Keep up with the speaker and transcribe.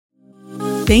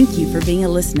Thank you for being a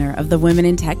listener of the Women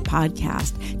in Tech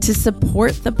podcast. To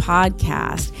support the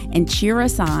podcast and cheer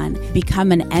us on,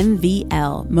 become an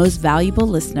MVL, Most Valuable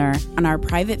Listener, on our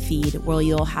private feed where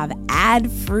you'll have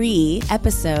ad-free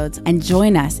episodes and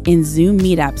join us in Zoom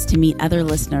meetups to meet other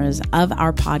listeners of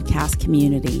our podcast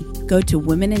community. Go to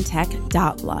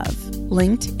womenintech.love,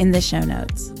 linked in the show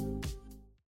notes.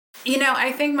 You know,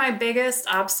 I think my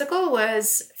biggest obstacle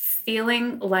was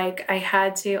feeling like I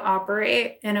had to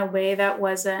operate in a way that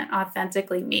wasn't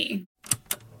authentically me.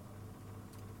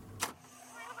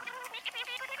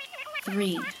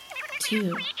 3,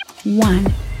 2,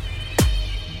 1.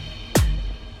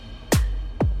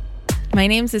 My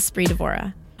name's Espree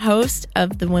Devora, host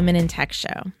of the Women in Tech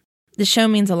Show. The show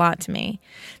means a lot to me.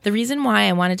 The reason why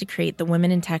I wanted to create the Women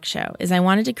in Tech Show is I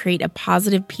wanted to create a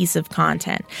positive piece of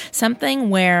content, something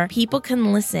where people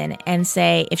can listen and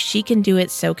say, if she can do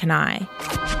it, so can I.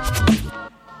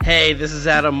 Hey, this is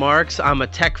Adam Marks. I'm a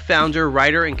tech founder,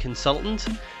 writer, and consultant,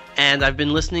 and I've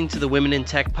been listening to the Women in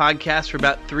Tech podcast for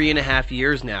about 3.5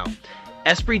 years now.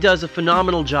 Espree does a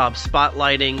phenomenal job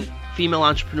spotlighting female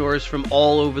entrepreneurs from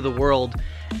all over the world.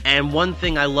 And one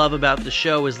thing I love about the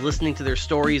show is listening to their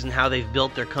stories and how they've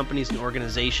built their companies and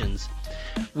organizations.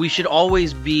 We should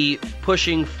always be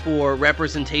pushing for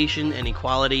representation and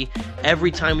equality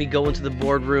every time we go into the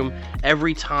boardroom,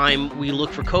 every time we look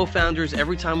for co-founders,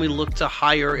 every time we look to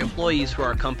hire employees for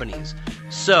our companies.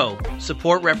 So,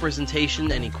 support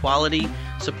representation and equality,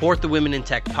 support the Women in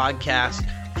Tech podcast,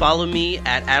 follow me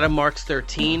at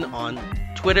AdamMarks13 on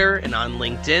Twitter and on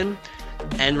LinkedIn.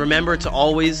 And remember to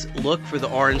always look for the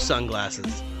orange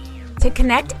sunglasses. To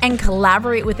connect and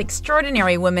collaborate with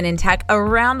extraordinary women in tech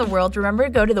around the world, remember to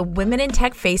go to the Women in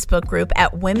Tech Facebook group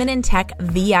at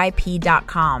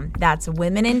womenintechvip.com. That's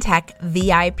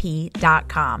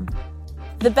womenintechvip.com.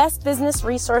 The best business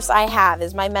resource I have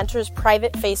is my mentor's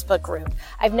private Facebook group.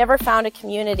 I've never found a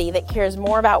community that cares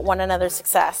more about one another's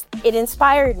success. It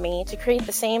inspired me to create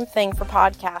the same thing for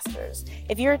podcasters.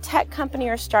 If you're a tech company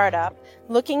or startup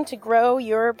looking to grow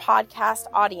your podcast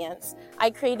audience,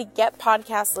 I created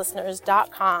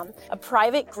getpodcastlisteners.com, a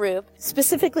private group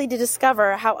specifically to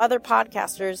discover how other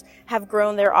podcasters have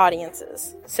grown their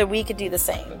audiences, so we could do the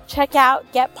same. Check out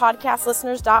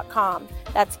getpodcastlisteners.com.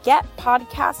 That's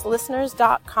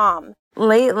getpodcastlisteners.com.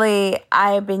 Lately,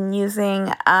 I've been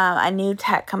using a new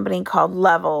tech company called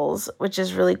Levels, which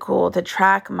is really cool to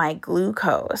track my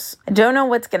glucose. I don't know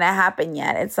what's going to happen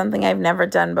yet. It's something I've never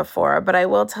done before, but I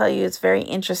will tell you it's very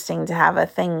interesting to have a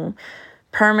thing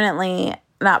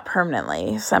not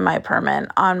permanently,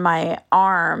 semi-permanent, on my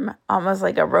arm, almost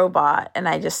like a robot, and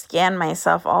I just scan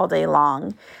myself all day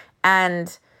long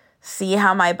and see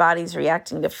how my body's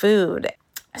reacting to food.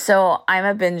 So I'm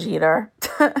a binge eater,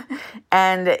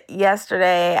 and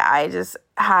yesterday I just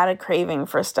had a craving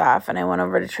for stuff, and I went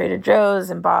over to Trader Joe's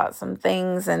and bought some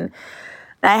things, and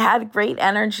I had great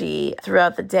energy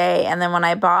throughout the day. And then when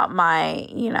I bought my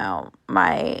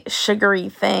sugary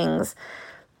things,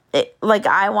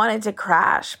 I wanted to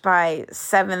crash by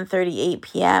 7:38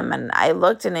 p.m. And I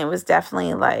looked, and it was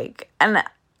definitely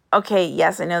okay,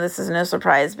 yes, I know this is no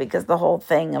surprise because the whole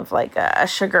thing of a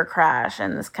sugar crash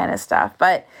and this kind of stuff.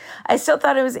 But I still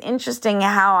thought it was interesting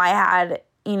how I had,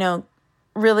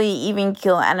 really even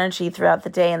keel energy throughout the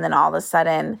day. And then all of a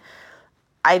sudden,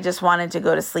 I just wanted to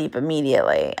go to sleep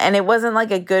immediately. And it wasn't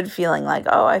a good feeling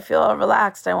I feel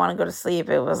relaxed, I want to go to sleep.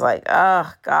 It was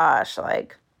oh gosh,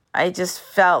 I just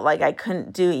felt like I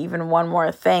couldn't do even one more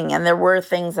thing. And there were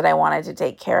things that I wanted to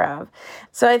take care of.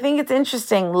 So I think it's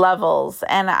interesting, Levels,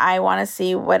 and I want to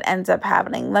see what ends up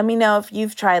happening. Let me know if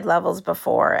you've tried Levels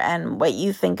before and what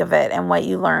you think of it and what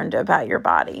you learned about your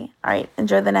body. All right,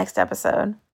 enjoy the next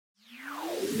episode.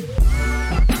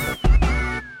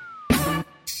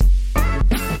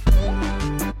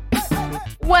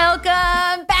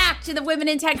 Welcome back to the Women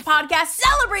in Tech podcast,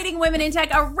 celebrating women in tech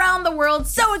around the world.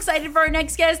 So excited for our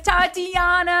next guest,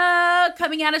 Tatiana,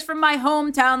 coming at us from my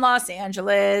hometown, Los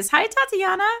Angeles. Hi,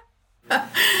 Tatiana.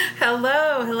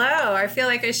 Hello. I feel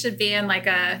like I should be in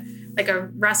a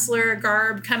wrestler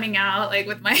garb coming out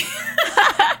with my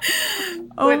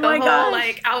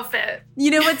outfit.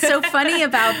 You know what's so funny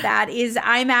about that is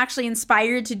I'm actually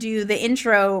inspired to do the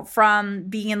intro from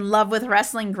being in love with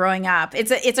wrestling growing up.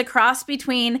 It's a cross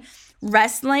between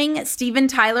wrestling, Steven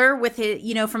Tyler with his,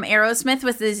 from Aerosmith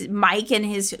with his mic and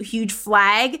his huge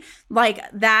flag,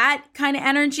 that kind of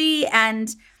energy,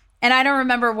 and I don't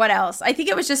remember what else. I think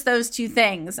it was just those two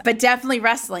things, but definitely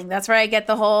wrestling. That's where I get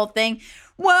the whole thing.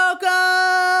 Welcome!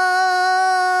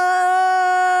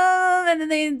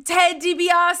 And then Ted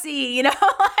DiBiase,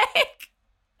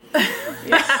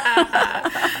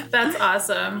 That's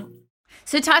awesome.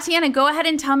 So Tatiana, go ahead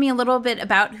and tell me a little bit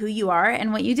about who you are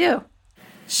and what you do.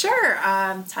 Sure.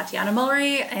 Tatiana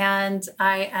Mullery, and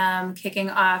I am kicking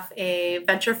off a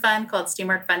venture fund called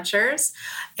Steamwork Ventures.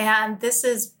 And this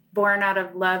is born out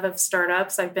of love of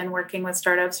startups. I've been working with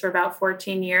startups for about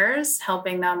 14 years,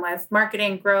 helping them with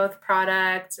marketing, growth,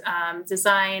 product,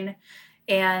 design.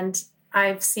 And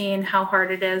I've seen how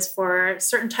hard it is for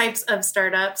certain types of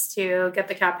startups to get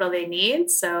the capital they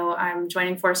need. So I'm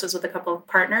joining forces with a couple of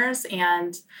partners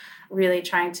and really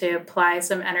trying to apply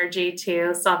some energy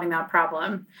to solving that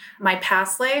problem. My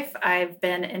past life, I've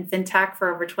been in fintech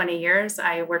for over 20 years.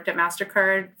 I worked at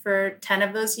MasterCard for 10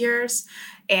 of those years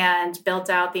and built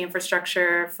out the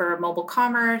infrastructure for mobile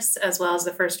commerce, as well as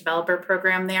the first developer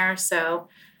program there. So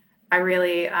I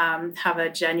really have a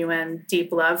genuine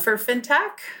deep love for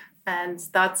fintech. And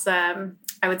that's, I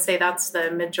would say that's the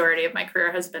majority of my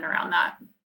career has been around that.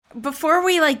 Before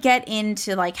we get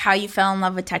into how you fell in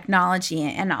love with technology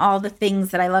and all the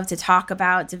things that I love to talk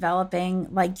about developing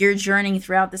your journey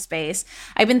throughout the space,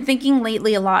 I've been thinking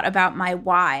lately a lot about my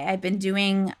why. I've been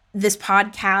doing this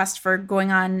podcast for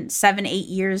going on 7-8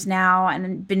 years now,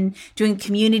 and been doing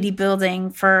community building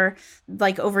for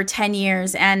over 10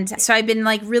 years. And so I've been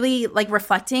really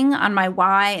reflecting on my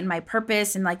why and my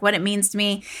purpose and what it means to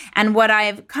me. And what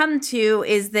I've come to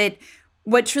is that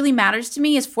what truly matters to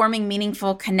me is forming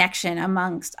meaningful connection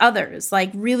amongst others,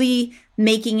 really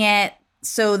making it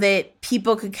so that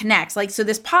people could connect. So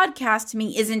this podcast to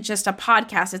me isn't just a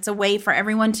podcast. It's a way for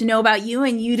everyone to know about you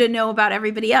and you to know about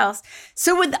everybody else.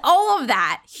 So with all of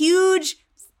that huge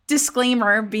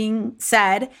disclaimer being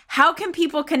said, how can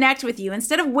people connect with you?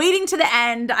 Instead of waiting to the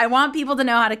end, I want people to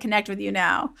know how to connect with you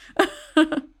now.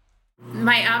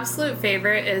 My absolute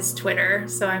favorite is Twitter.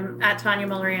 So I'm at Tanya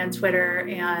Mullery on Twitter,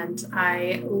 and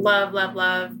I love, love,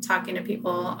 love talking to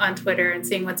people on Twitter and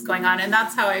seeing what's going on. And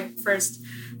that's how I first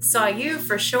saw you,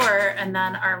 for sure. And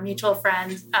then our mutual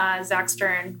friend, Zach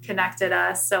Stern, connected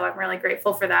us. So I'm really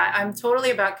grateful for that. I'm totally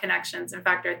about connections. In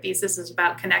fact, our thesis is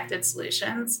about connected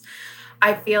solutions.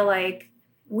 I feel like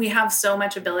we have so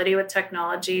much ability with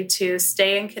technology to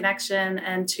stay in connection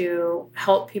and to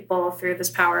help people through this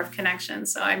power of connection.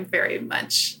 So I'm very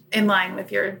much in line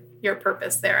with your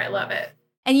purpose there. I love it.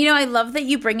 And I love that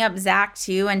you bring up Zach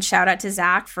too, and shout out to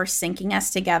Zach for syncing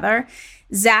us together.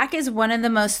 Zach is one of the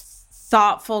most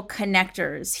thoughtful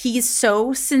connectors. He's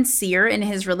so sincere in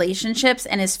his relationships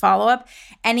and his follow-up,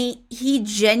 and he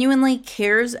genuinely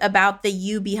cares about the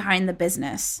you behind the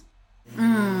business.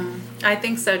 I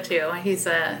think so too. He's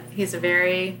a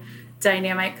very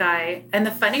dynamic guy. And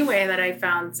the funny way that I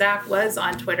found Zach was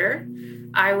on Twitter.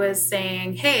 I was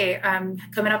saying, hey, I'm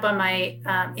coming up on my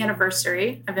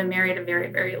anniversary. I've been married a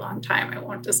very, very long time. I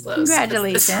won't disclose.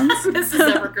 Congratulations. This is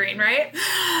evergreen, right?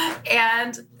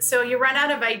 And so you run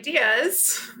out of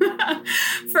ideas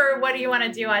for what do you want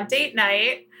to do on date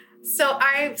night. So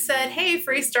I said, hey,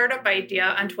 free startup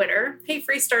idea on Twitter. Hey,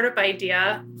 free startup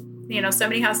idea.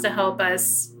 Somebody has to help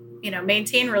us,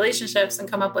 maintain relationships and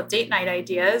come up with date night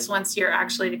ideas once you're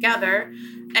actually together.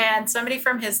 And somebody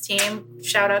from his team,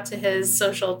 shout out to his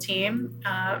social team,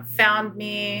 found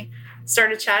me,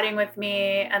 started chatting with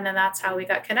me, and then that's how we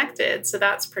got connected. So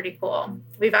that's pretty cool.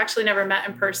 We've actually never met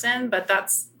in person, but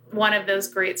that's one of those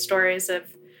great stories of,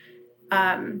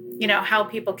 how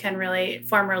people can really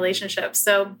form relationships.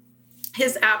 So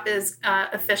his app is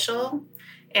Official.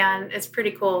 And it's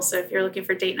pretty cool. So if you're looking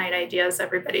for date night ideas,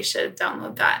 everybody should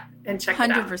download that and check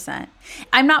it out. 100%.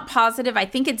 I'm not positive. I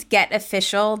think it's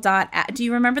getofficial.app. Do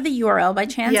you remember the URL by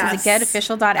chance? Yes. Is it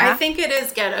getofficial.app? I think it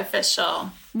is getofficial.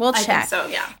 We'll check. I think so,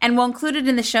 yeah. And we'll include it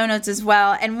in the show notes as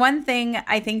well. And one thing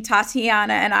I think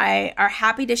Tatiana and I are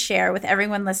happy to share with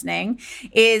everyone listening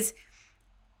is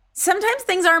sometimes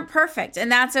things aren't perfect,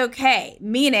 and that's okay.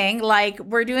 Meaning,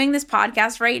 we're doing this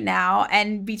podcast right now,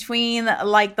 and between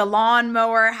the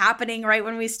lawnmower happening right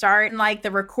when we start and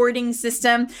the recording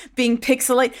system being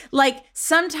pixelated,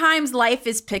 sometimes life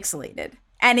is pixelated.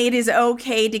 And it is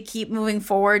okay to keep moving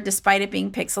forward despite it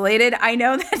being pixelated. I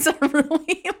know that's a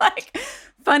really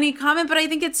funny comment, but I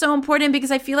think it's so important because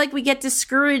I feel like we get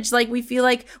discouraged. We feel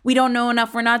like we don't know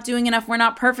enough. We're not doing enough. We're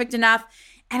not perfect enough.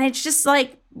 And it's just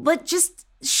let's just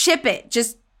ship it.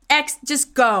 Just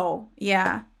go.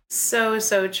 Yeah. So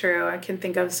true. I can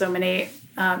think of so many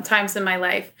times in my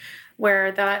life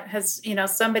where that has,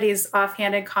 somebody's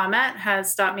offhanded comment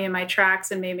has stopped me in my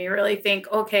tracks and made me really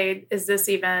think, okay, is this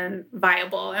even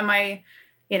viable? Am I,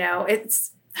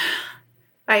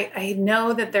 I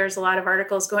know that there's a lot of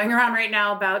articles going around right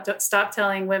now about stop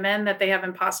telling women that they have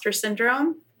imposter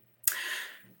syndrome.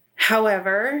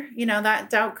 However, that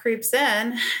doubt creeps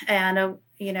in, and,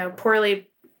 poorly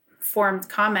formed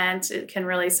comment, it can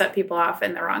really set people off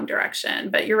in the wrong direction.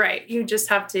 But you're right. You just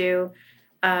have to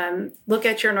look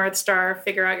at your North Star,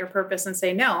 figure out your purpose, and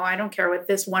say, no, I don't care what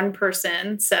this one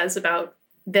person says about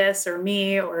this or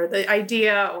me or the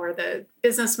idea or the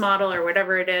business model or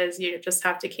whatever it is. You just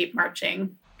have to keep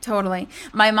marching. Totally.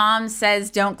 My mom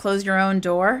says, don't close your own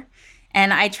door.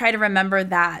 And I try to remember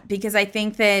that because I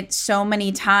think that so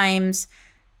many times,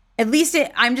 at least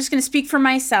I'm just going to speak for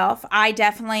myself. I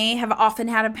definitely have often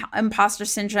had imposter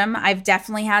syndrome. I've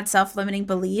definitely had self-limiting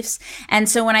beliefs. And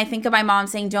so when I think of my mom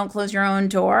saying, don't close your own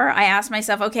door, I ask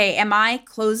myself, okay, am I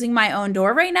closing my own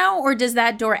door right now? Or does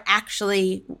that door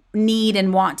actually need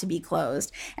and want to be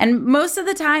closed? And most of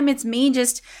the time it's me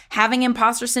just having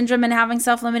imposter syndrome and having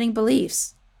self-limiting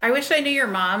beliefs. I wish I knew your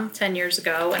mom 10 years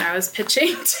ago when I was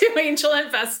pitching to angel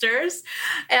investors.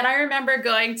 And I remember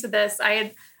going to this,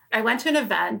 I went to an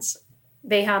event.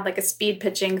 They had like a speed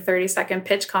pitching 30-second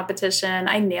pitch competition.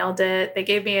 I nailed it. They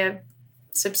gave me a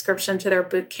subscription to their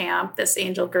boot camp, this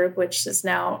angel group, which is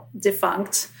now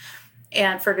defunct.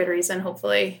 And for good reason,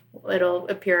 hopefully it'll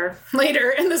appear later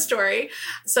in the story.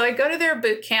 So I go to their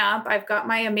boot camp. I've got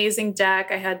my amazing deck.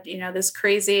 I had, this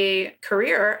crazy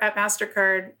career at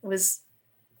MasterCard, was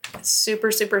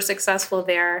super, super successful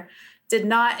there. Did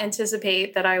not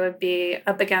anticipate that I would be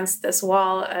up against this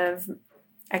wall of,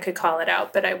 I could call it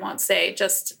out, but I won't say,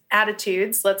 just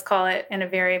attitudes. Let's call it in a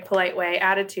very polite way,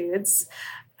 attitudes.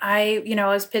 I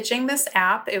was pitching this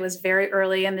app. It was very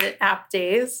early in the app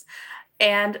days.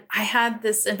 And I had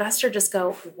this investor just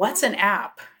go, what's an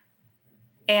app?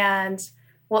 And,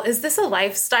 well, is this a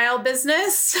lifestyle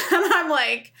business? And I'm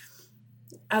like,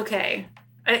 okay.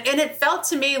 And it felt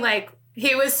to me like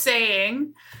he was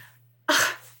saying,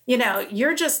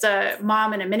 you're just a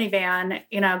mom in a minivan,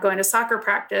 going to soccer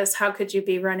practice. How could you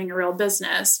be running a real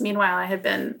business? Meanwhile, I had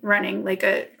been running like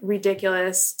a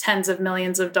ridiculous tens of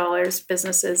millions of dollars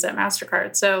businesses at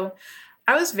MasterCard. So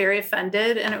I was very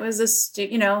offended. And it was a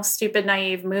stupid,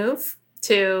 naive move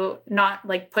to not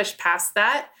like push past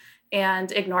that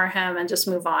and ignore him and just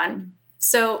move on.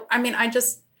 So,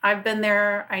 I've been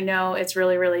there. I know it's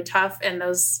really, really tough. And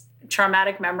those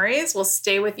traumatic memories will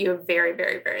stay with you a very,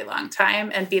 very, very long time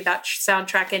and be that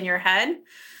soundtrack in your head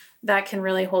that can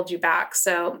really hold you back.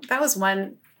 So that was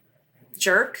one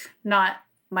jerk, not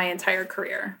my entire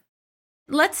career.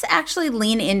 Let's actually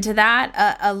lean into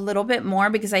that a little bit more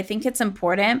because I think it's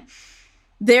important.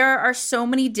 There are so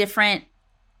many different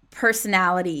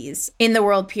personalities in the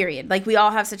world, period. Like we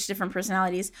all have such different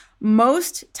personalities.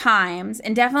 Most times,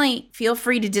 and definitely feel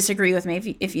free to disagree with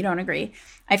me if you don't agree,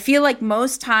 I feel like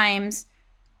most times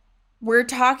we're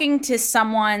talking to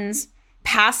someone's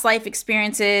past life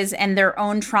experiences and their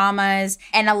own traumas.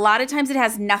 And a lot of times it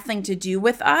has nothing to do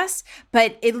with us.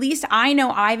 But at least I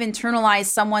know I've internalized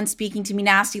someone speaking to me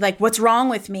nasty, like, what's wrong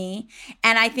with me?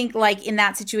 And I think like in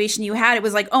that situation you had, it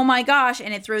was like, oh my gosh,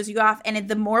 and it throws you off. And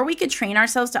the more we could train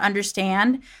ourselves to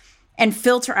understand and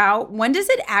filter out, when does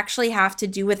it actually have to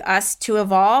do with us to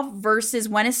evolve versus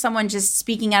when is someone just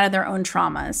speaking out of their own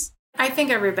traumas? I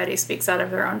think everybody speaks out of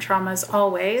their own traumas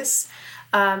always.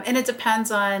 And it depends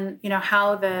on,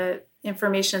 how the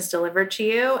information is delivered to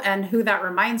you and who that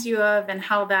reminds you of and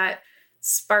how that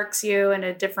sparks you in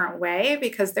a different way,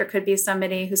 because there could be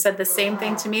somebody who said the same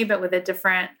thing to me, but with a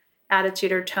different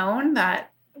attitude or tone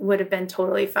that would have been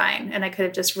totally fine. And I could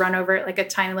have just run over it like a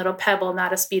tiny little pebble,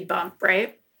 not a speed bump,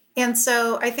 right? And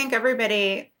so I think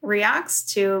everybody reacts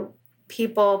to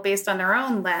people based on their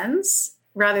own lens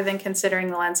rather than considering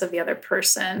the lens of the other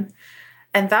person.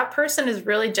 And that person is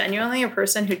really genuinely a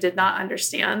person who did not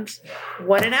understand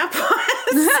what an app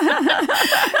was.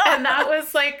 And that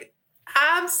was like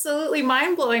absolutely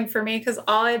mind-blowing for me because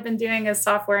all I'd been doing is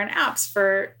software and apps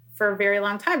for a very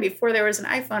long time. Before there was an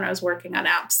iPhone, I was working on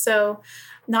apps. So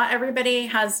not everybody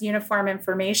has uniform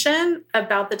information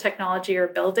about the technology you're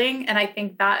building. And I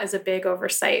think that is a big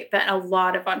oversight that a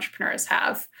lot of entrepreneurs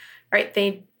have, right?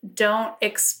 They don't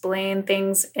explain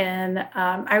things in,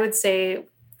 I would say,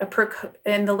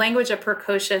 in the language a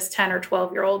precocious 10 or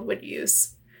 12-year-old would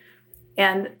use.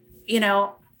 And,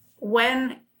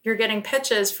 when you're getting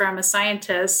pitches from a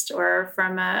scientist or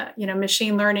from a,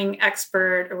 machine learning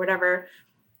expert or whatever,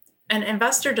 an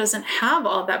investor doesn't have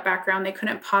all that background. They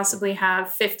couldn't possibly have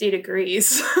 50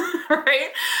 degrees,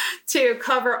 right, to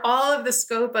cover all of the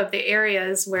scope of the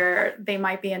areas where they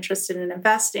might be interested in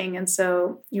investing. And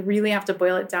so you really have to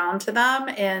boil it down to them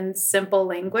in simple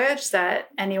language that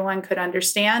anyone could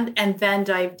understand and then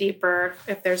dive deeper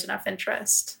if there's enough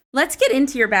interest. Let's get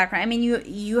into your background. I mean,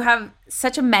 you have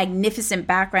such a magnificent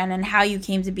background and how you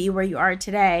came to be where you are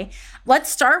today. Let's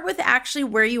start with actually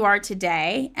where you are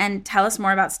today and tell us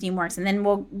more about Steamworks, and then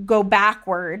we'll go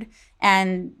backward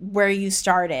and where you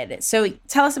started. So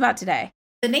tell us about today.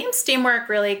 The name Steamwork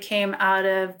really came out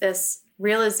of this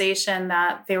realization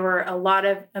that there were a lot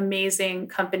of amazing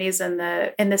companies in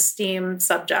the STEAM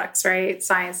subjects, right?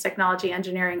 Science, technology,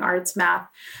 engineering, arts, math.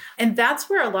 And that's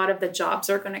where a lot of the jobs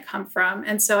are going to come from.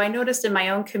 And so I noticed in my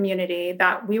own community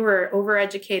that we were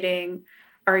overeducating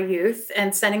our youth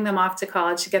and sending them off to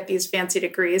college to get these fancy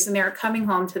degrees. And they were coming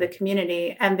home to the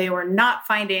community and they were not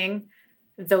finding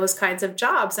those kinds of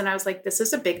jobs. And I was like, this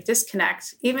is a big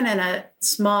disconnect. Even in a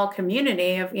small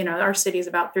community of, our city is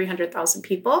about 300,000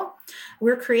 people,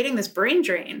 we're creating this brain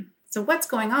drain. So what's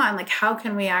going on? Like, how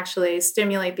can we actually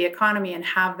stimulate the economy and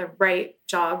have the right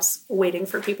jobs waiting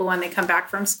for people when they come back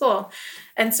from school?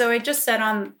 And so I just set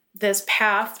on this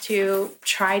path to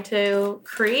try to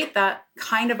create that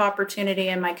kind of opportunity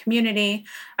in my community.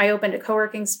 I opened a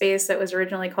co-working space that was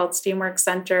originally called Steamworks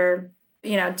Center.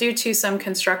 Due to some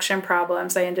construction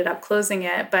problems, I ended up closing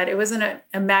it, but it wasn't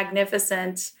a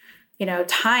magnificent,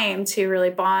 time to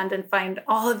really bond and find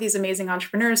all of these amazing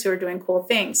entrepreneurs who are doing cool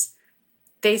things.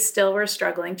 They still were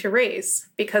struggling to raise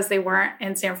because they weren't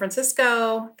in San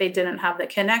Francisco. They didn't have the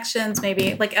connections.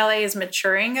 Maybe like LA is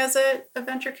maturing as a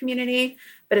venture community,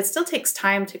 but it still takes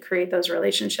time to create those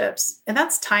relationships. And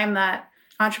that's time that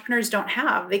entrepreneurs don't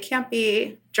have. They can't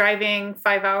be driving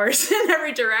 5 hours in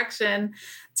every direction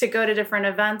to go to different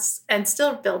events and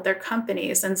still build their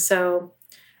companies. And so,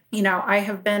 I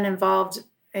have been involved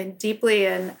deeply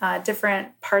in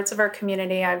different parts of our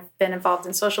community. I've been involved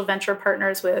in social venture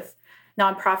partners with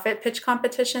nonprofit pitch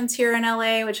competitions here in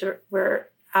LA, which were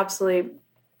absolutely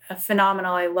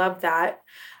phenomenal. I love that.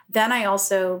 Then I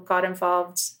also got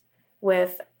involved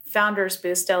with Founders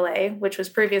Boost LA, which was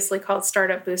previously called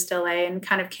Startup Boost LA and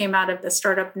kind of came out of the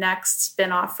Startup Next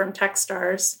spinoff from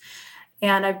Techstars.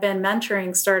 And I've been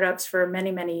mentoring startups for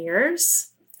many, many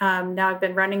years. Now I've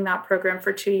been running that program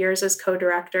for 2 years as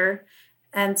co-director.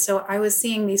 And so I was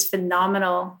seeing these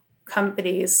phenomenal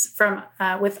companies from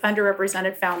with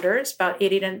underrepresented founders. About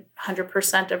 80 to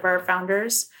 100% of our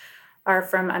founders are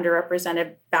from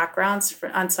underrepresented backgrounds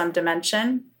on some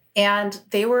dimension. And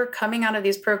they were coming out of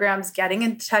these programs, getting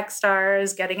into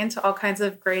Techstars, getting into all kinds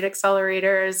of great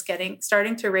accelerators,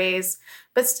 starting to raise,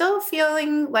 but still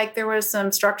feeling like there was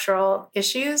some structural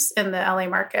issues in the LA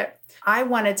market. I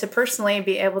wanted to personally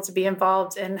be able to be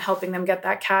involved in helping them get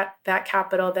that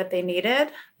capital that they needed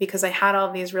because I had all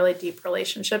these really deep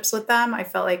relationships with them. I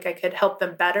felt like I could help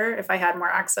them better if I had more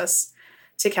access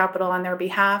to capital on their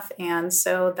behalf. And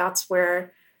so that's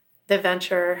where the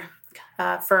venture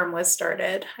firm was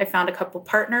started. I found a couple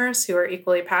partners who are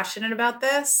equally passionate about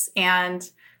this and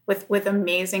with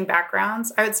amazing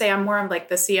backgrounds. I would say I'm more of like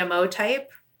the CMO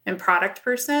type and product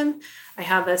person. I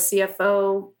have a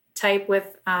CFO type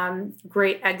with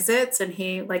great exits, and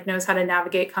he knows how to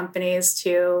navigate companies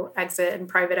to exit and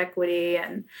private equity.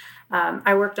 And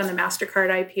I worked on the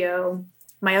MasterCard IPO.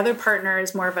 My other partner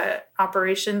is more of an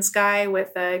operations guy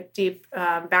with a deep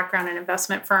background in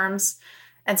investment firms.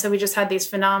 And so we just had these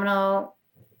phenomenal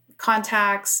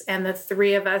contacts, and the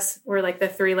three of us were like the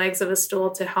three legs of a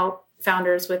stool to help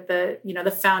founders with the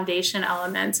foundation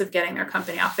elements of getting their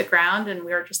company off the ground. And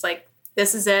we were just like,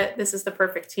 this is it. This is the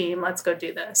perfect team. Let's go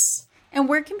do this. And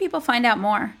where can people find out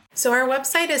more? So our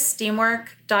website is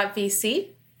steamwork.vc,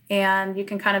 and you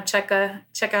can kind of check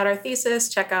out our thesis,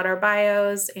 check out our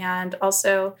bios, and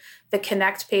also the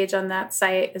Connect page on that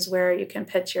site is where you can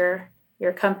pitch your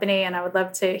company. And I would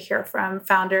love to hear from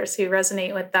founders who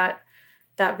resonate with that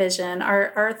vision.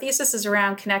 Our thesis is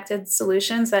around connected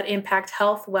solutions that impact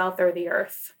health, wealth, or the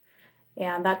earth.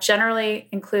 And that generally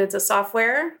includes a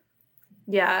software.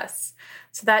 Yes.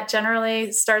 So that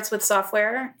generally starts with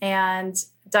software and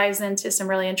dives into some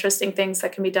really interesting things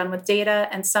that can be done with data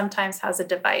and sometimes has a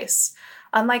device.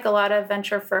 Unlike a lot of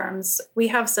venture firms, we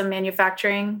have some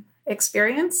manufacturing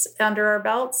experience under our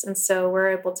belts. And so we're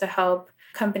able to help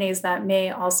companies that may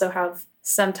also have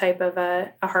some type of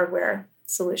a hardware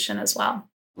solution as well.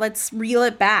 Let's reel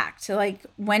it back to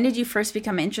when did you first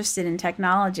become interested in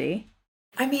technology?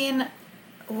 I mean,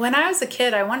 when I was a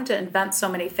kid, I wanted to invent so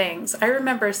many things. I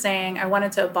remember saying I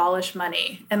wanted to abolish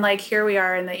money. And here we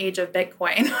are in the age of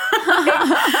Bitcoin.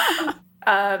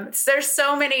 There's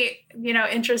so many,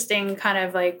 interesting kind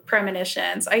of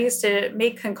premonitions. I used to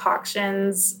make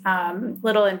concoctions,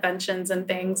 little inventions and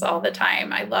things all the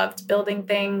time. I loved building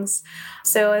things.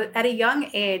 So at a young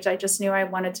age, I just knew I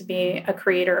wanted to be a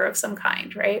creator of some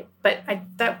kind, right? but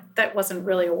that wasn't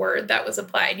really a word that was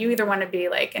applied. You either want to be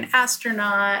like an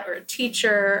astronaut or a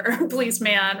teacher or a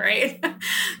policeman, right?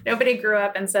 Nobody grew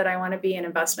up and said, I want to be an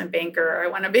investment banker, or I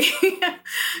want to be,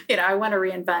 I want to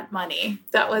reinvent money.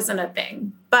 That wasn't a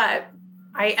thing. But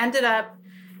I ended up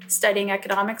studying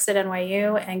economics at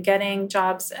NYU and getting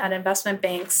jobs at investment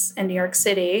banks in New York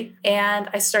City. And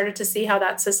I started to see how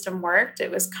that system worked.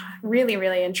 It was really,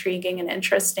 really intriguing and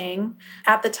interesting.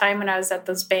 At the time when I was at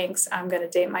those banks, I'm going to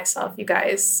date myself, you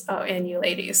guys, and you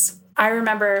ladies. I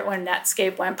remember when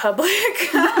Netscape went public,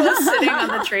 I was sitting on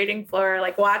the trading floor,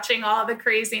 like watching all the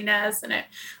craziness, and it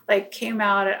like came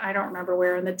out at, I don't remember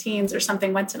where, in the teens or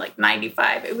something, went to like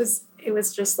 95. It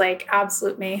was just like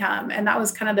absolute mayhem. And that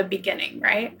was kind of the beginning,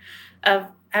 right, of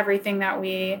everything that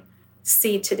we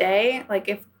see today.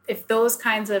 Like if those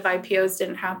kinds of IPOs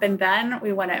didn't happen then,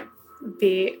 we wouldn't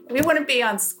be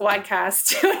on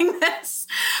Squadcast doing this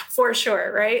for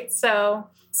sure, right? So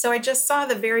I just saw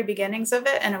the very beginnings of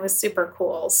it, and it was super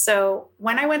cool. So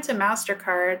when I went to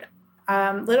MasterCard,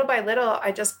 little by little,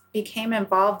 I just became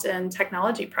involved in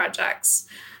technology projects.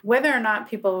 Whether or not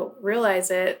people realize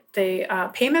it, the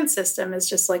payment system is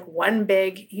just like one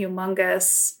big,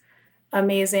 humongous,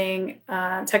 amazing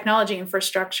technology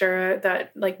infrastructure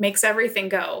that like makes everything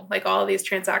go, like all of these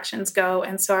transactions go.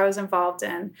 And so I was involved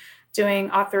in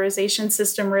doing authorization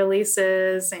system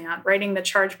releases and writing the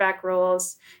chargeback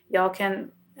rules. Y'all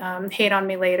can hate on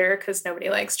me later because nobody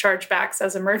likes chargebacks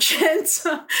as a merchant.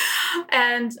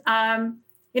 And,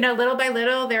 little by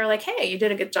little, they were like, hey, you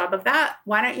did a good job of that.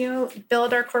 Why don't you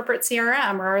build our corporate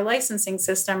CRM or our licensing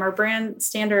system, our brand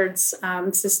standards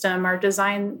system, our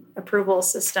design approval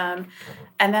system?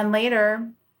 And then later,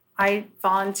 I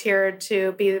volunteered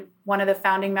to be one of the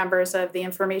founding members of the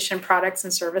information products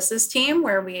and services team,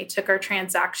 where we took our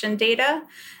transaction data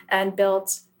and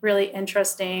built really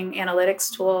interesting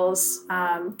analytics tools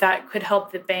that could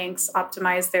help the banks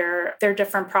optimize their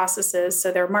different processes.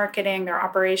 So their marketing, their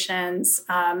operations.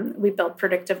 We built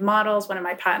predictive models. One of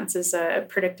my patents is a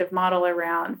predictive model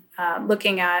around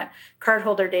looking at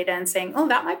cardholder data and saying, oh,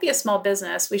 that might be a small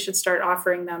business. We should start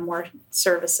offering them more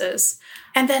services.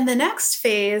 And then the next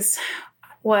phase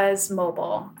was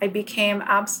mobile. I became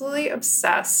absolutely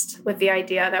obsessed with the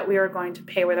idea that we were going to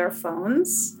pay with our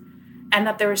phones, and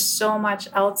that there was so much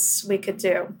else we could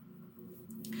do.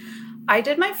 I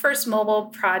did my first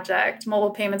mobile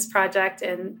payments project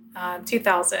in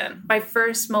 2000, my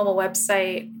first mobile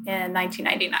website in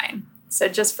 1999. So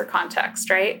just for context,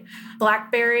 right?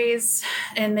 BlackBerries,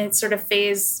 in the sort of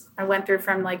phase I went through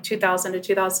from like 2000 to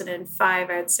 2005,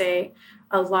 I'd say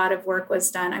a lot of work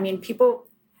was done. I mean,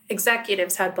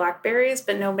 executives had BlackBerries,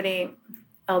 but nobody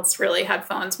else really had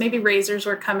phones. Maybe Razors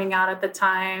were coming out at the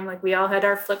time. Like we all had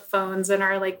our flip phones and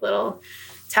our like little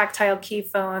tactile key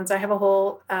phones. I have a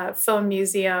whole phone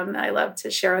museum that I love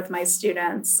to share with my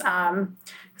students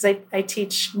because I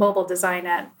teach mobile design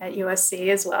at USC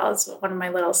as well as one of my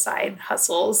little side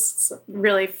hustles. It's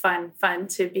really fun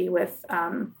to be with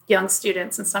young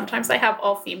students. And sometimes I have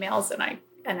all females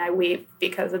and I weep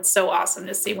because it's so awesome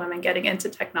to see women getting into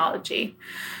technology.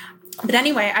 But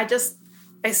anyway,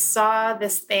 I saw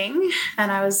this thing,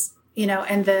 and I was,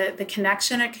 and the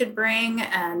connection it could bring,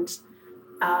 and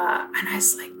I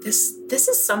was like, this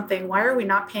is something. Why are we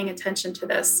not paying attention to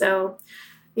this? So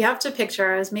you have to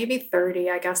picture, I was maybe 30.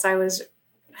 I guess I was,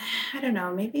 I don't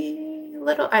know, maybe a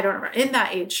little, I don't remember, in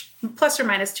that age, plus or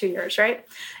minus 2 years, right?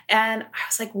 And I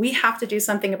was like, we have to do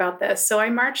something about this. So I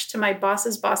marched to my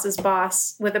boss's boss's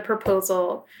boss with a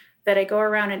proposal that I go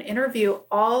around and interview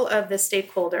all of the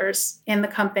stakeholders in the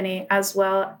company as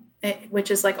well,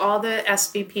 which is like all the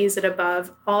SVPs and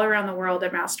above all around the world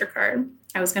at MasterCard.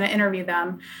 I was going to interview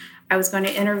them. I was going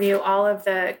to interview all of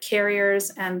the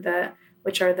carriers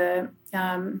which are the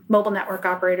mobile network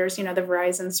operators, the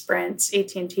Verizon, Sprint,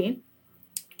 AT&T.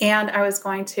 And I was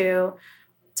going to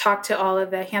talk to all of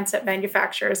the handset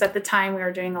manufacturers. At the time, we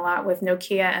were doing a lot with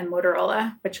Nokia and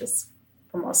Motorola, which is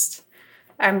almost...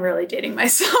 I'm really dating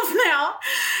myself now,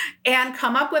 and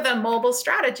come up with a mobile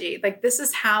strategy. Like, this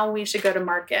is how we should go to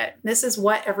market. This is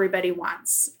what everybody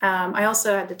wants. I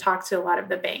also had to talk to a lot of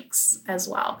the banks as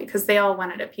well, because they all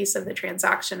wanted a piece of the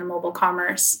transaction in mobile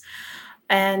commerce.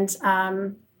 And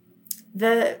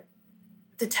the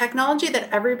technology that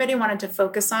everybody wanted to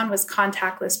focus on was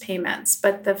contactless payments,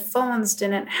 but the phones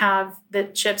didn't have the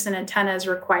chips and antennas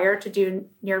required to do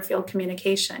near field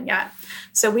communication yet.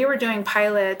 So we were doing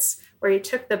pilots where you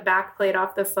took the backplate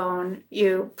off the phone,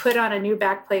 you put on a new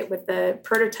backplate with the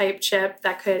prototype chip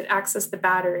that could access the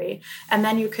battery, and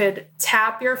then you could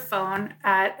tap your phone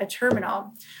at a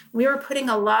terminal. We were putting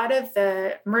a lot of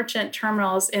the merchant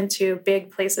terminals into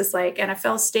big places like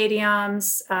NFL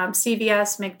stadiums,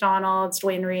 CVS, McDonald's,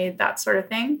 Duane Reade, that sort of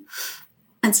thing.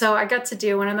 And so I got to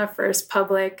do one of the first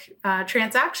public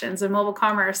transactions in mobile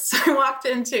commerce. I walked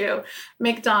into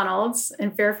McDonald's in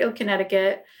Fairfield,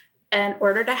 Connecticut, and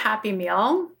ordered a Happy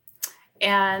Meal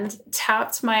and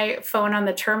tapped my phone on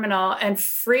the terminal and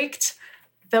freaked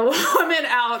the woman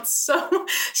out. So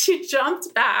she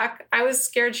jumped back. I was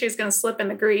scared she was going to slip in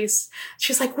the grease.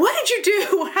 She's like, "What did you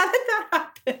do? How did that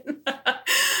happen?"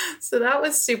 So that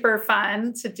was super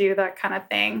fun to do that kind of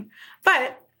thing.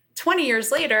 But 20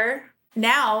 years later,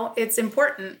 now it's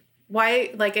important.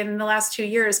 Why, like in the last 2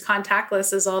 years,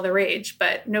 contactless is all the rage,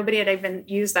 but nobody had even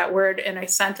used that word in a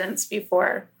sentence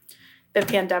before the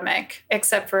pandemic,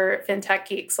 except for fintech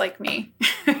geeks like me.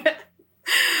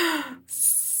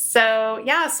 So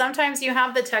yeah, sometimes you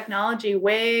have the technology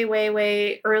way, way,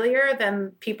 way earlier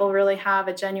than people really have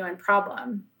a genuine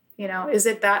problem. You know, is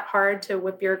it that hard to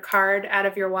whip your card out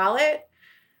of your wallet?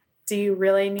 Do you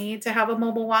really need to have a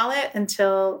mobile wallet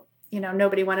until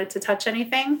nobody wanted to touch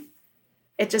anything?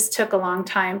 It just took a long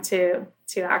time to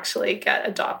actually get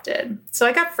adopted. So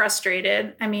I got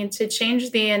frustrated. I mean, to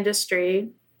change the industry,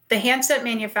 the handset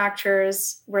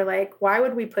manufacturers were like, why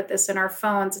would we put this in our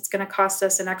phones? It's going to cost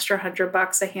us an extra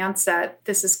 $100 a handset.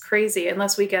 This is crazy.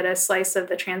 Unless we get a slice of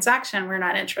the transaction, we're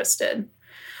not interested.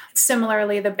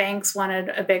 Similarly, the banks wanted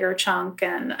a bigger chunk.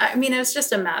 And I mean, it was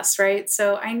just a mess, right?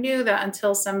 So I knew that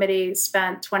until somebody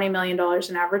spent $20 million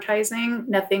in advertising,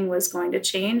 nothing was going to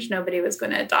change. Nobody was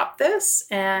going to adopt this.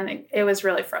 And it was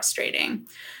really frustrating.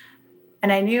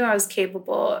 And I knew I was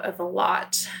capable of a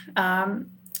lot.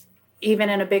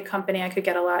 Even in a big company, I could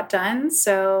get a lot done.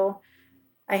 So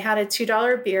I had a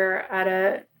 $2 beer at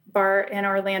a bar in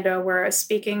Orlando where I was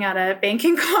speaking at a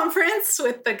banking conference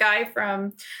with the guy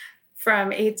from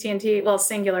AT&T, well,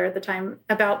 Singular at the time,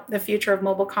 about the future of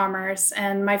mobile commerce.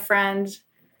 And my friend,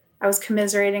 I was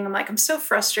commiserating. I'm like, I'm so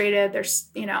frustrated. It's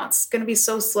going to be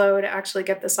so slow to actually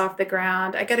get this off the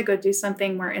ground. I got to go do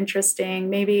something more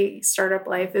interesting. Maybe startup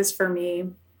life is for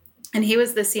me. And he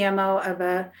was the CMO of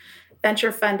a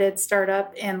venture-funded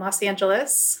startup in Los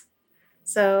Angeles.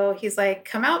 So he's like,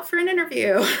 come out for an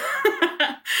interview.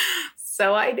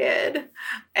 So I did.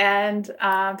 And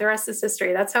the rest is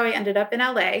history. That's how I ended up in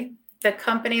LA. The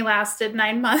company lasted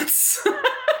 9 months.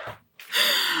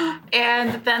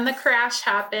 And then the crash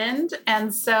happened.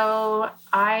 And so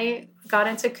I got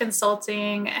into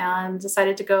consulting and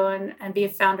decided to go and be a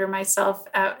founder myself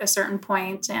at a certain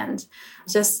point, and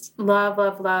just love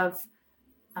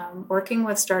working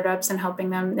with startups and helping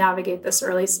them navigate this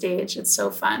early stage. It's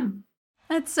so fun.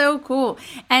 That's so cool.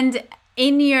 And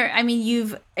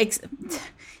you've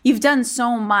done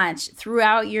so much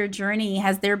throughout your journey.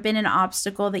 Has there been an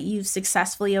obstacle that you've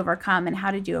successfully overcome, and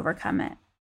how did you overcome it?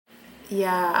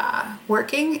 Yeah,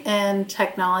 working in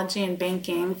technology and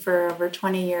banking for over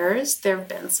 20 years, there have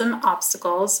been some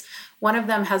obstacles. One of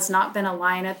them has not been a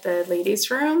line at the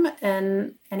ladies' room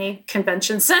in any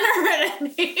convention center at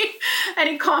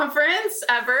any conference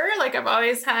ever. Like, I've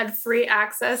always had free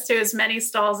access to as many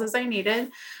stalls as I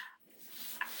needed.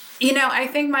 I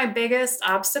think my biggest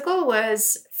obstacle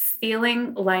was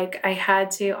feeling like I had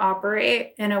to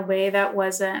operate in a way that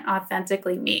wasn't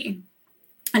authentically me,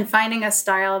 and finding a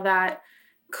style that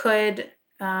could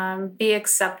be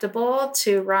acceptable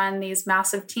to run these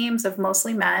massive teams of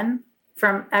mostly men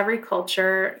from every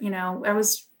culture. I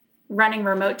was running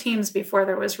remote teams before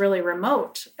there was really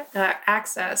remote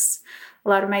access. A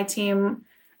lot of my team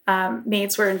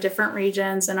mates were in different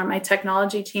regions, and my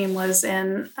technology team was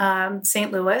in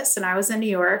St. Louis, and I was in New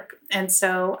York. And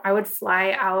so I would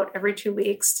fly out every 2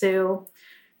 weeks to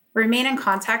remain in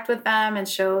contact with them and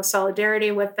show solidarity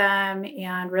with them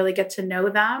and really get to know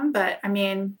them. But I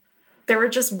mean, there were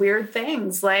just weird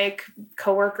things like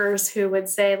coworkers who would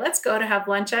say, let's go to have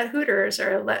lunch at Hooters,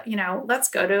 or let's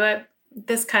go to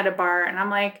this kind of bar. And I'm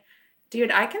like,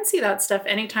 dude, I can see that stuff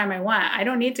anytime I want. I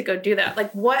don't need to go do that.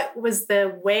 Like, what was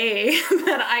the way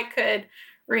that I could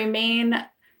remain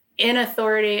in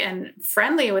authority and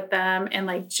friendly with them and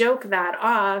like joke that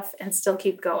off and still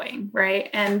keep going, right?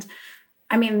 And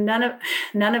I mean, none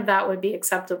of that would be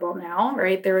acceptable now,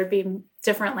 right? There would be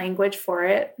different language for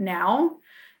it now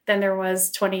than there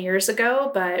was 20 years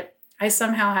ago, but I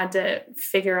somehow had to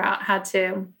figure out how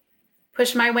to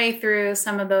push my way through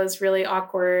some of those really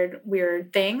awkward,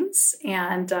 weird things.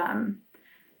 And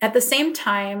at the same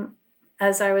time,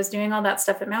 as I was doing all that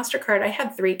stuff at MasterCard, I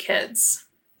had 3 kids.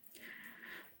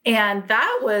 And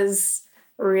that was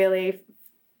really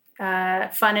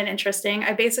fun and interesting.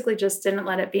 I basically just didn't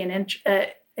let it be an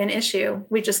issue.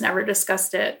 We just never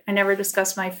discussed it. I never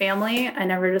discussed my family. I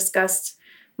never discussed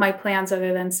my plans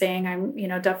other than saying I'm,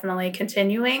 definitely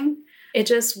continuing. It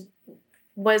just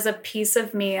was a piece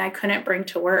of me I couldn't bring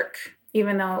to work,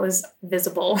 even though it was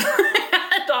visible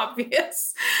and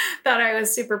obvious that I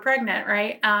was super pregnant,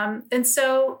 right? And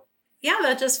so, yeah,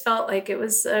 that just felt like it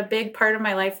was a big part of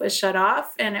my life was shut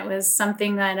off. And it was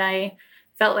something that I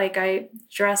felt like I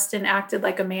dressed and acted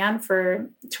like a man for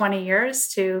 20 years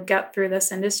to get through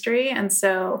this industry. And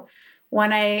so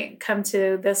when I come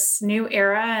to this new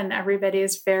era and everybody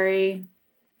is very,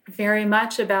 very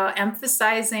much about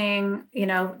emphasizing,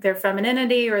 their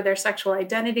femininity or their sexual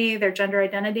identity, their gender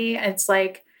identity, it's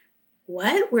like,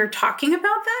 what? We're talking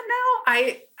about that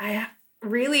now? I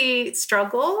really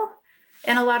struggle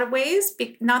in a lot of ways.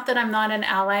 Not that I'm not an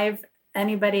ally of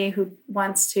anybody who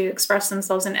wants to express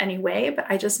themselves in any way, but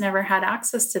I just never had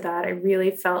access to that. I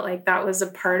really felt like that was a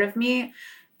part of me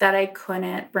that I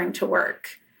couldn't bring to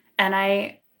work. And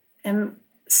I am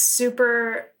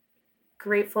super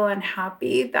grateful and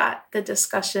happy that the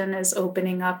discussion is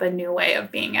opening up a new way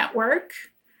of being at work.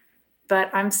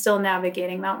 But I'm still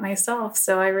navigating that myself.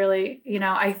 So I really,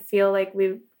 I feel like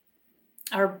we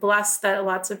are blessed that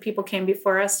lots of people came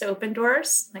before us to open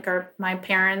doors, like my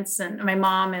parents and my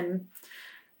mom and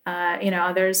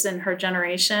others in her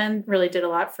generation really did a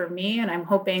lot for me. And I'm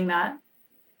hoping that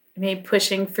me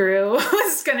pushing through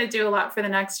is going to do a lot for the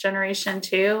next generation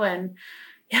too. And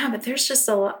yeah, but there's just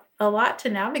a lot to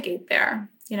navigate there.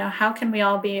 How can we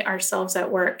all be ourselves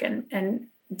at work and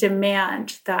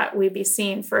demand that we be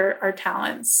seen for our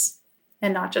talents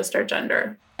and not just our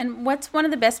gender? And what's one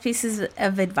of the best pieces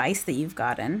of advice that you've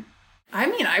gotten?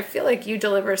 I feel like you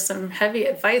deliver some heavy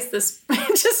advice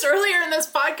just earlier in this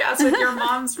podcast with your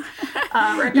mom's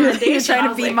recommendation. You're trying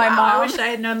to beat my mom. I wish I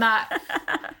had known that.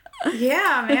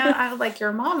 Yeah, man.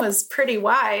 Your mom was pretty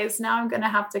wise. Now I'm going to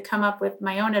have to come up with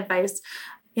my own advice.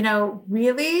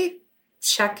 Really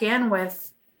check in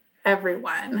with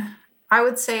everyone. I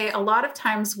would say a lot of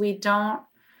times we don't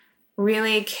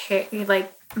really care.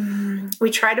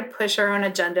 We try to push our own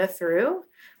agenda through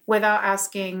without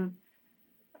asking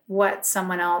what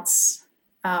someone else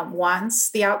wants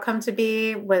the outcome to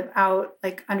be, without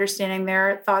understanding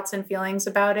their thoughts and feelings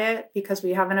about it, because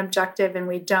we have an objective and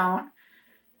we don't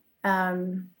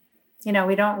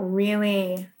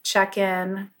really check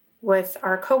in with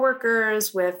our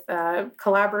coworkers, with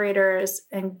collaborators,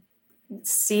 and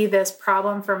see this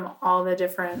problem from all the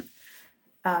different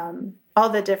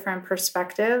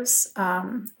perspectives.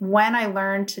 When I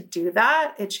learned to do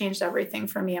that, it changed everything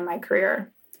for me in my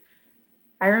career.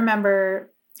 I remember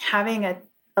having a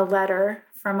letter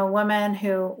from a woman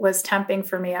who was temping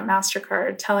for me at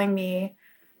MasterCard telling me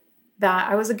that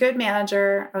I was a good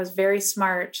manager, I was very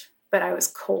smart, but I was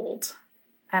cold.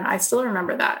 And I still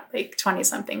remember that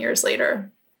 20-something years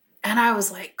later. And I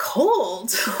was like, cold?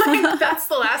 That's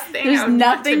the last thing I would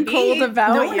nothing want to cold be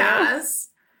about known you. as.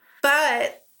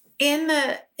 But in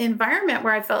the environment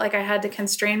where I felt like I had to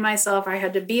constrain myself, I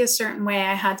had to be a certain way,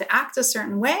 I had to act a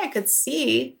certain way, I could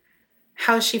see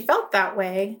how she felt that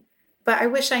way. But I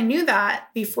wish I knew that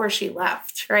before she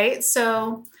left, right?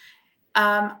 So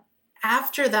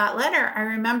after that letter, I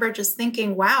remember just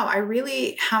thinking, wow, I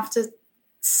really have to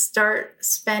start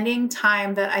spending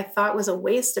time that I thought was a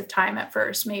waste of time at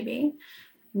first, maybe,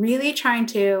 really trying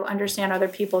to understand other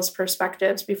people's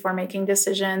perspectives before making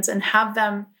decisions and have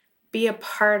them be a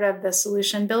part of the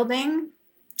solution building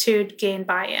to gain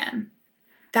buy-in.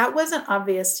 That wasn't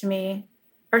obvious to me.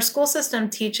 Our school system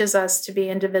teaches us to be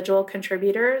individual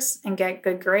contributors and get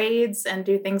good grades and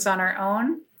do things on our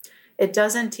own. It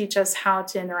doesn't teach us how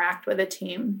to interact with a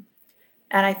team.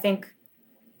 And I think,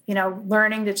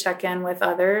 learning to check in with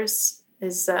others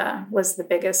was the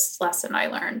biggest lesson I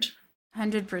learned.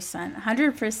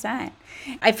 100%.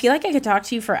 I feel like I could talk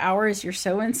to you for hours. You're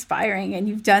so inspiring and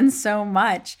you've done so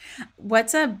much.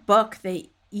 What's a book that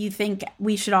you think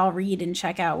we should all read and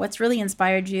check out? What's really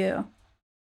inspired you?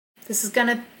 This is going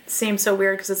to seem so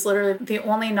weird because it's literally the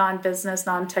only non-business,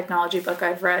 non-technology book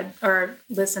I've read or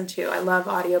listened to. I love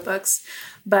audiobooks.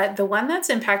 But the one that's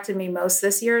impacted me most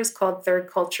this year is called Third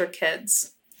Culture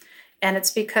Kids. And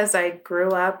it's because I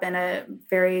grew up in a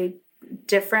very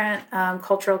different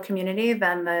cultural community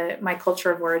than my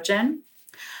culture of origin.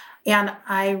 And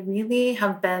I really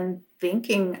have been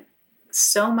thinking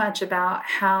so much about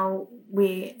how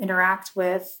we interact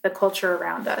with the culture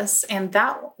around us. And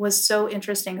that was so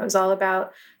interesting. It was all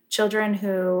about children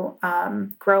who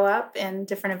grow up in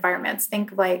different environments.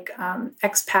 Think like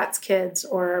expats kids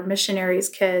or missionaries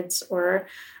kids or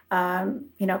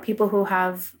people who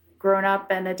have grown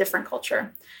up in a different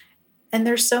culture. And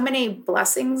there's so many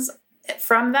blessings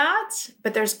from that,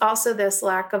 but there's also this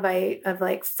lack of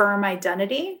like firm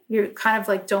identity. You kind of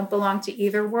like don't belong to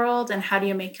either world, and how do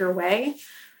you make your way?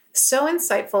 So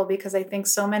insightful, because I think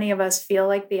so many of us feel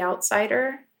like the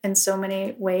outsider in so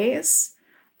many ways.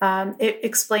 It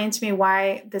explained to me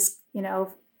why this,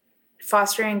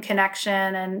 fostering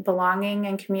connection and belonging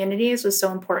in communities was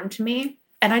so important to me.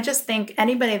 And I just think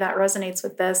anybody that resonates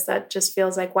with this, that just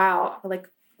feels like, wow, like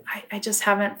I just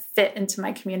haven't fit into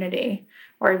my community,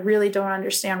 or I really don't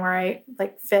understand where I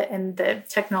like fit in the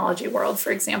technology world,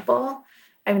 for example.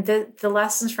 I mean, the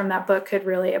lessons from that book could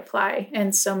really apply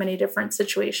in so many different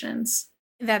situations.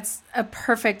 That's a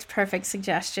perfect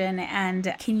suggestion.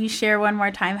 And can you share one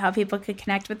more time how people could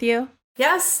connect with you?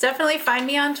 Yes, definitely find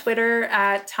me on Twitter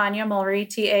at Tanya Mulry,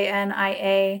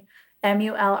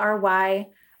 TaniaMulry,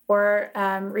 or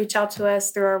reach out to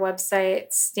us through our website,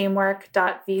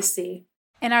 steamwork.vc.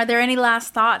 And are there any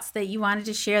last thoughts that you wanted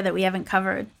to share that we haven't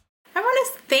covered? I want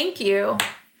to thank you,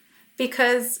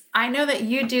 because I know that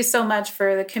you do so much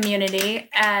for the community.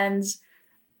 And,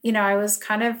 I was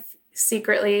kind of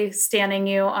secretly standing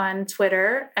you on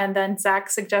Twitter, and then Zach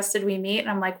suggested we meet. And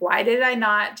I'm like, why did I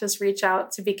not just reach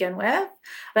out to begin with?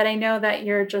 But I know that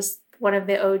you're just one of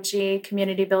the OG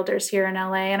community builders here in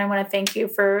LA. And I want to thank you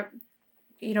for,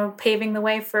 paving the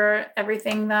way for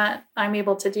everything that I'm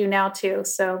able to do now too.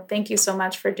 So thank you so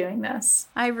much for doing this.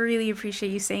 I really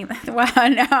appreciate you saying that. Wow,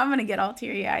 now I'm going to get all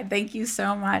teary-eyed. Thank you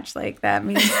so much. Like that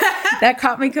means, that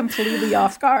caught me completely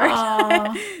off guard.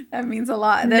 That means a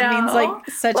lot. That means like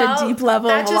such a deep level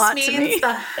of a lot to me.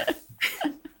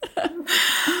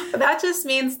 That just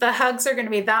means the hugs are going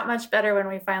to be that much better when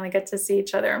we finally get to see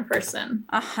each other in person.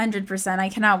 100%. I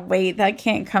cannot wait. That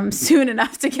can't come soon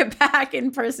enough to get back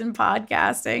in person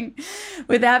podcasting.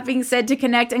 With that being said, to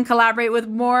connect and collaborate with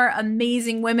more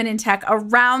amazing women in tech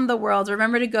around the world,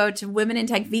 remember to go to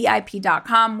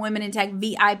womenintechvip.com.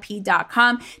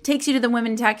 Womenintechvip.com takes you to the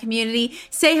Women in Tech community.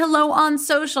 Say hello on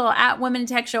social at Women in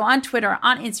Tech Show on Twitter,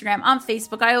 on Instagram, on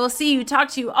Facebook. I will see you, talk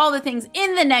to you, all the things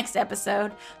in the next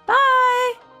episode.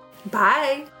 Bye.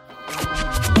 Bye.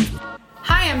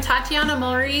 Hi, I'm Tatiana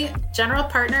Mulry, General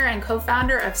Partner and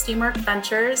Co-Founder of Steamwork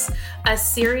Ventures, a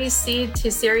Series C to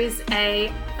Series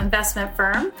A investment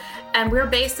firm, and we're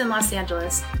based in Los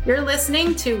Angeles. You're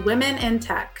listening to Women in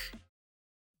Tech.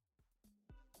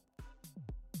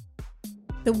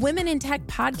 The Women in Tech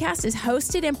podcast is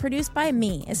hosted and produced by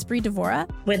me, Espree Devora,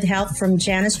 with help from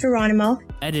Janice Geronimo.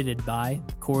 Edited by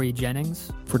Corey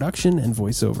Jennings. Production and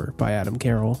voiceover by Adam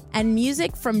Carroll. And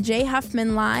music from Jay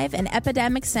Huffman Live and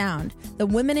Epidemic Sound. The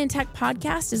Women in Tech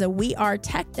podcast is a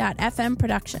wearetech.fm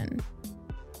production.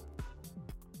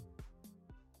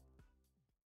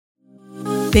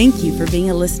 Thank you for being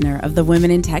a listener of the Women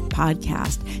in Tech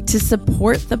podcast. To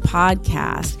support the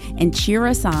podcast and cheer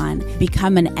us on,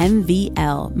 become an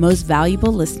MVL, Most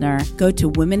Valuable Listener, go to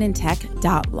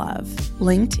womenintech.love,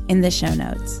 linked in the show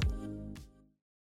notes.